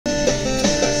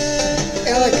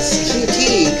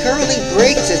LXQT currently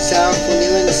breaks itself when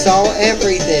you install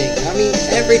everything. I mean,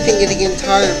 everything in the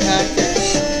entire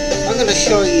package. I'm going to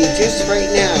show you just right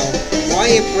now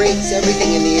why it breaks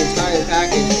everything in the entire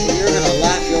package, and you're going to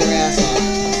laugh your ass off.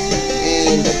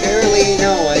 And apparently,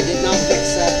 no, I did not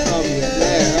fix that problem yet.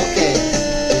 There, okay.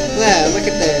 Yeah, look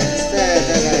at this.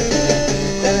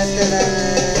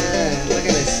 Look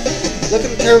at this. Look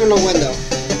at the terminal window.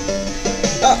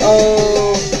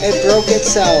 Uh-oh, it broke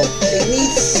itself. It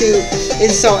needs to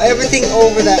install everything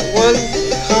over that one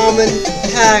common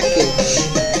package,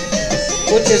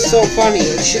 which is so funny.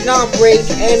 It should not break,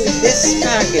 and this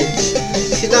package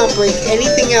should not break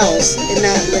anything else in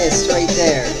that list right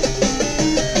there.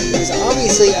 There's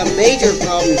obviously a major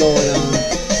problem going on.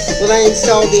 When I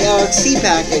installed the LXD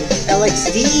package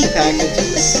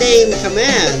with the same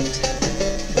command,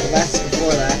 well, that's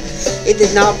before that, it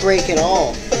did not break at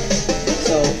all.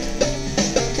 So,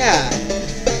 yeah,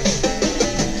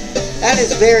 that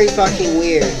is very fucking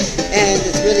weird, and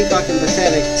it's really fucking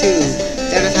pathetic too,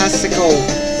 that it has to go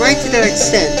right to that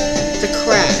extent to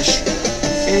crash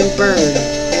and burn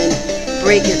and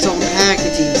break its own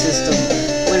packaging system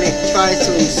when it tries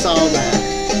to install that.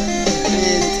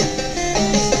 And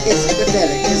it's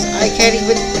pathetic, because I can't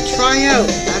even try out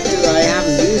after I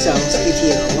haven't used LXQT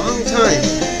in a long time.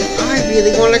 I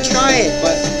really want to try it,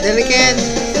 but then again,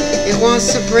 it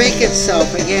wants to break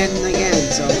itself again and again,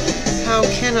 so how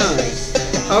can I?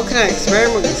 How can I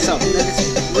experiment with something that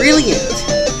is brilliant?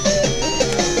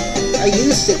 I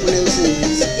used it when it was in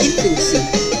its infancy,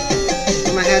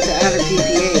 when I had to add a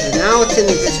PPA, but now it's in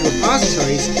the different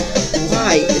repositories.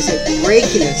 Why is it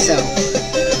breaking itself?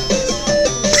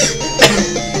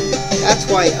 That's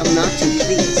why I'm not too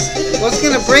pleased. If it was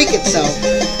going to break itself,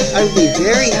 I would be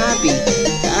very happy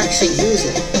to actually use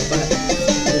it, but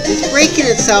it's breaking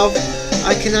itself,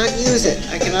 I cannot use it.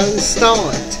 I cannot install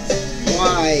it.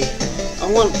 Why?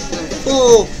 I want the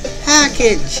full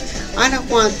package. I don't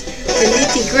want the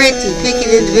nitty-gritty picking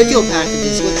individual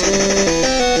packages, which,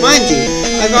 mind you,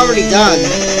 I've already done.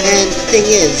 And the thing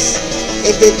is,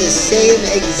 it did the same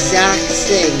exact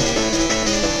thing.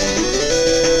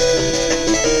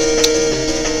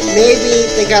 Maybe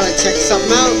they gotta check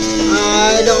something out.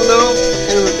 I don't know.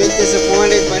 And I'm a bit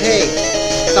disappointed, but hey.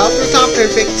 Software's not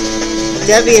perfect.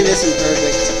 Debian isn't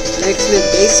perfect. Mixment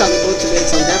based on Ubuntu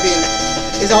based on Debian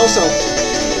is also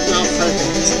not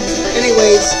perfect.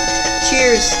 Anyways,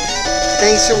 cheers.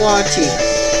 Thanks for watching.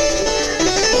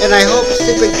 And I hope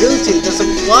stupid Ubuntu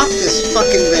doesn't block this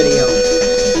fucking video.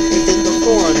 It did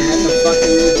before and I had to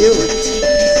fucking redo it.